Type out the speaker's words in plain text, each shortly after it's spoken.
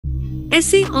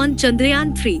Essay on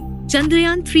Chandrayaan 3.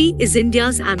 Chandrayaan 3 is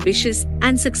India's ambitious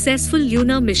and successful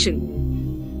lunar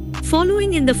mission,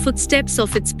 following in the footsteps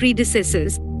of its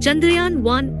predecessors, Chandrayaan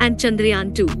 1 and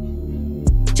Chandrayaan 2.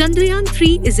 Chandrayaan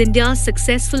 3 is India's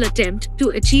successful attempt to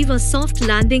achieve a soft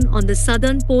landing on the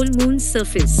southern pole moon's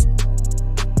surface.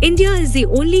 India is the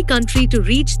only country to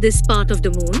reach this part of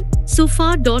the moon so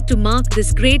far. To mark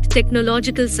this great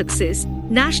technological success,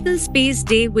 National Space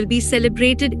Day will be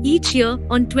celebrated each year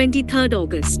on 23rd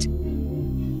August.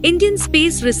 Indian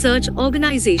Space Research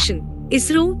Organization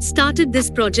 (ISRO) started this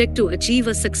project to achieve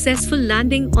a successful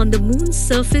landing on the moon's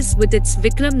surface with its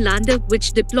Vikram lander,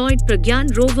 which deployed Pragyan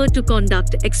rover to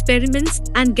conduct experiments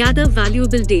and gather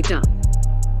valuable data.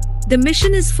 The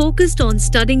mission is focused on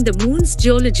studying the moon's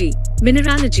geology,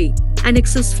 mineralogy, and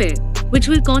exosphere, which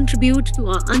will contribute to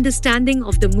our understanding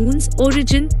of the moon's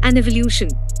origin and evolution.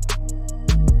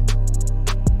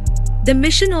 The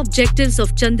mission objectives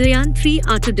of Chandrayaan 3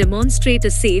 are to demonstrate a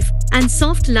safe and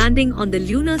soft landing on the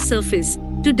lunar surface,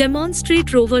 to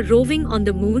demonstrate rover roving on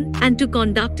the moon, and to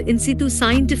conduct in situ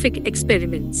scientific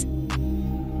experiments.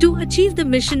 To achieve the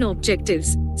mission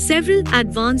objectives, several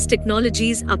advanced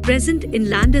technologies are present in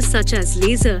landers such as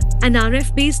laser and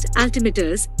RF-based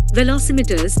altimeters,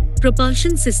 velocimeters,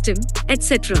 propulsion system,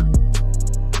 etc.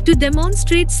 To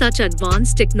demonstrate such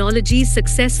advanced technologies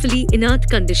successfully in Earth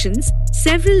conditions,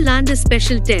 several lander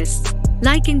special tests,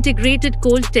 like integrated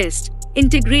cold test,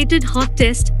 integrated hot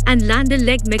test, and lander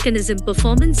leg mechanism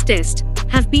performance test,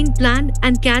 have been planned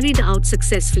and carried out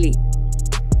successfully.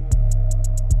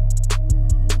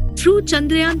 Through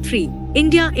Chandrayaan 3,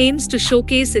 India aims to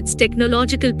showcase its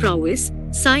technological prowess,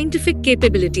 scientific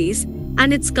capabilities,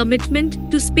 and its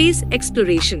commitment to space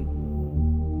exploration.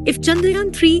 If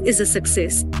Chandrayaan 3 is a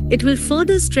success, it will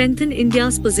further strengthen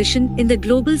India's position in the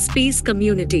global space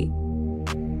community.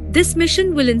 This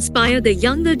mission will inspire the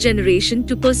younger generation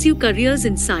to pursue careers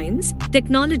in science,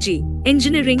 technology,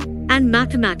 engineering, and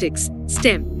mathematics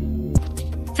 (STEM).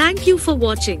 Thank you for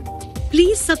watching.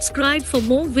 Please subscribe for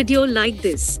more videos like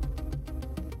this.